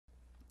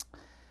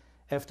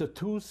After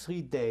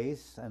 2-3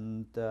 days,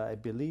 and I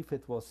believe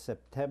it was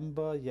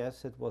September,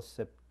 yes, it was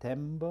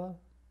September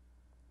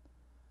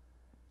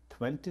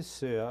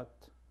 23rd,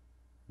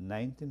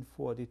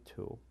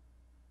 1942,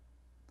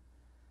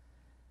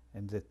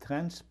 and the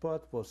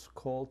transport was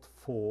called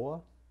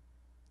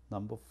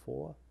number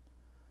 4,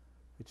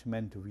 which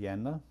meant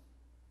Vienna,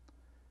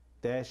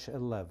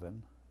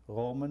 -11,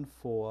 Roman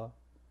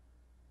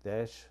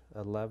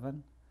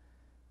 4-11,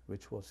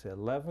 which was the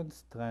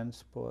 11th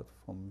transport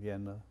from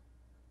Vienna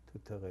to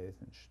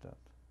Theresienstadt.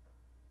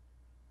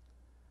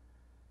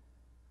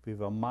 We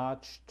were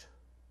marched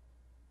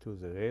to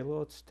the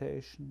railroad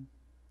station,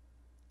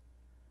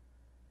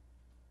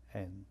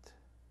 and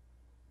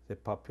the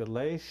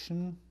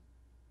population,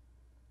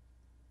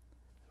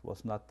 it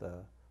was not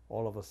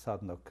all of a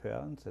sudden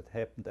occurrence, it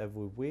happened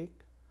every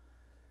week,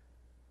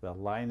 were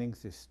lining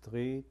the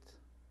street,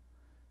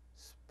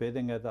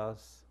 spitting at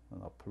us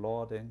and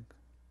applauding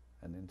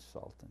and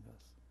insulting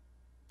us.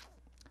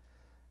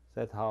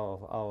 That's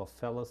how our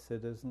fellow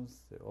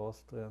citizens, the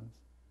Austrians,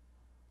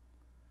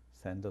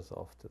 sent us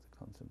off to the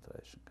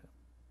concentration camp.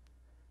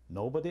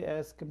 Nobody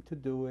asked them to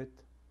do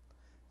it.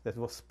 That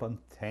was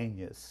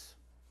spontaneous.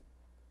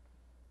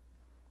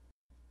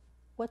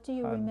 What do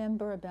you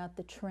remember about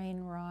the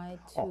train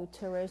ride to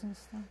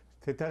Theresienstadt?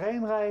 The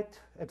train ride,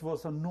 it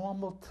was a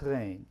normal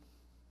train,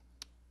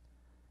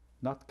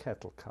 not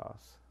cattle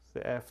cars.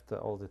 After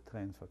all the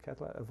trains were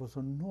cattle, it was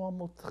a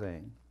normal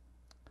train.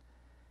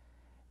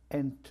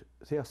 And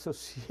the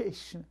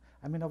association,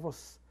 I mean, I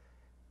was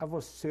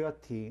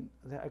 13.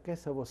 I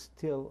guess I was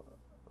still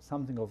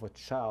something of a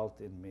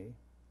child in me.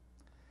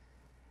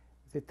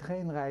 The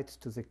train rides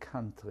to the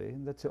country,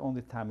 and that's the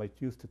only time I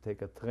used to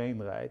take a train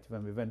ride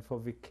when we went for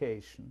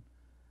vacation,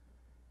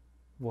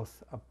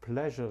 was a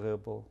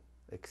pleasurable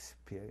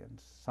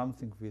experience,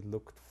 something we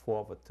looked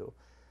forward to.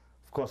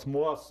 Of course,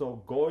 more so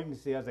going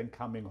there than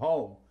coming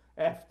home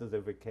after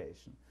the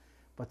vacation.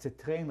 But the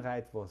train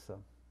ride was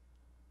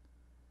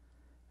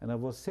and I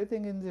was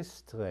sitting in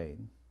this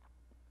train,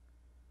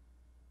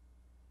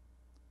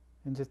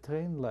 and the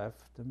train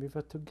left, and we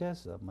were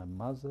together, my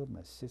mother,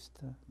 my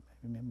sister,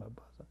 maybe me, my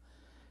brother.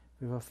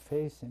 We were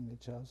facing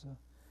each other,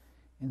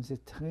 and the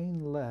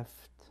train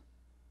left,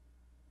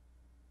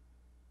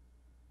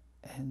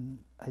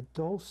 and I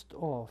dozed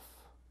off.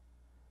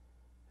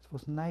 It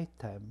was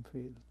nighttime,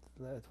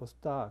 it was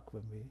dark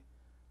when we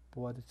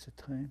boarded the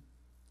train.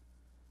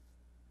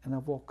 And I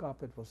woke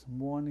up, it was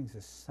morning,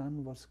 the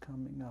sun was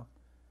coming up,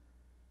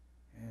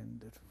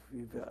 and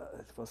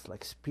it was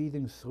like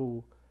speeding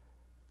through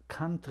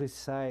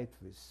countryside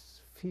with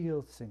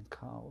fields and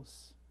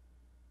cows.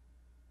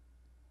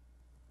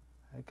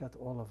 I got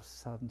all of a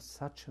sudden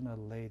such an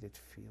elated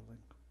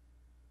feeling.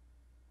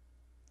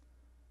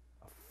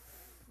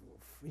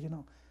 You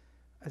know,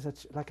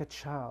 like a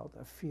child,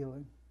 a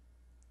feeling.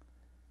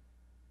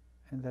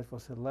 And that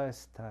was the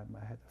last time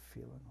I had a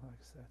feeling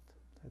like that.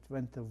 It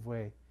went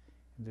away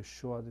in the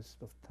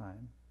shortest of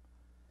time.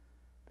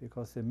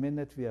 Because the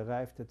minute we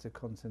arrived at the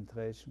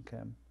concentration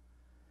camp,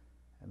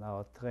 and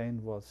our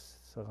train was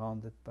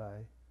surrounded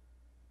by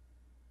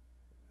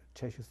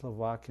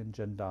Czechoslovakian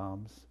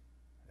gendarmes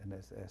and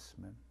SS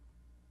men,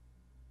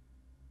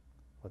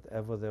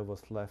 whatever there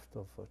was left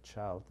of a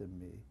child in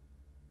me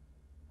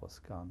was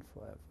gone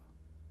forever.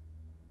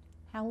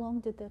 How long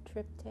did that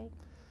trip take?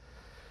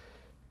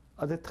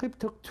 The trip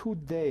took 2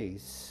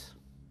 days.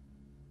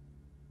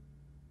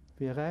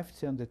 We arrived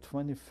here on the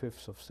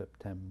 25th of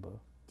September.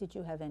 Did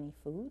you have any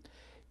food?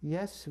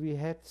 Yes, we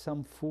had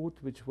some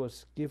food which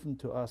was given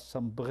to us,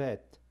 some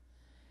bread,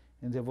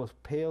 and there was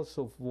pails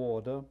of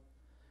water,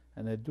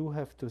 and I do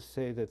have to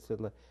say that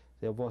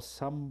there was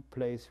some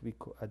place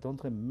I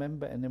don't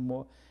remember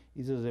anymore,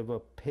 either there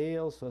were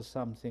pails or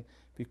something,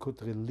 we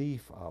could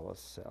relieve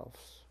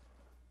ourselves.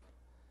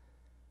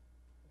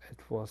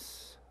 It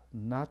was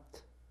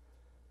not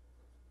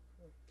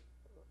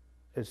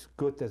as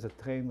good as a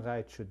train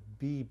ride should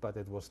be, but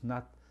it was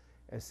not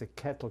as the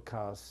cattle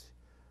cars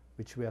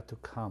which were to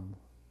come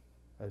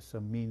as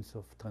a means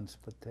of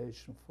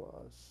transportation for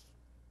us.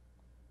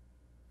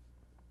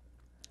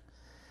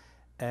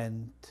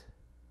 And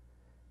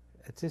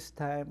at this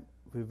time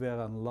we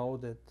were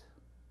unloaded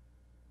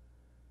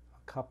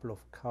a couple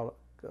of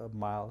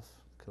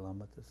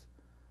kilometers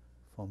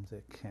from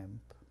the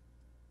camp,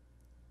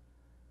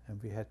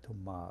 and we had to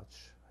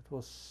march. It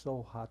was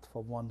so hot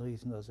for one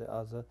reason or the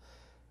other.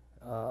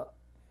 I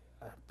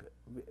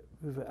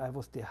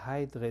was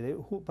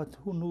dehydrated, but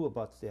who knew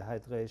about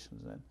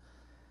dehydration then?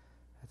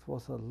 It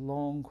was a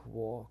long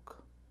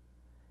walk,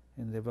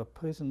 and there were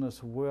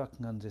prisoners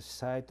working on the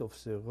side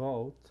of the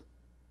road,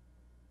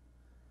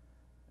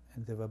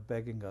 and they were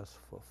begging us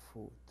for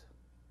food.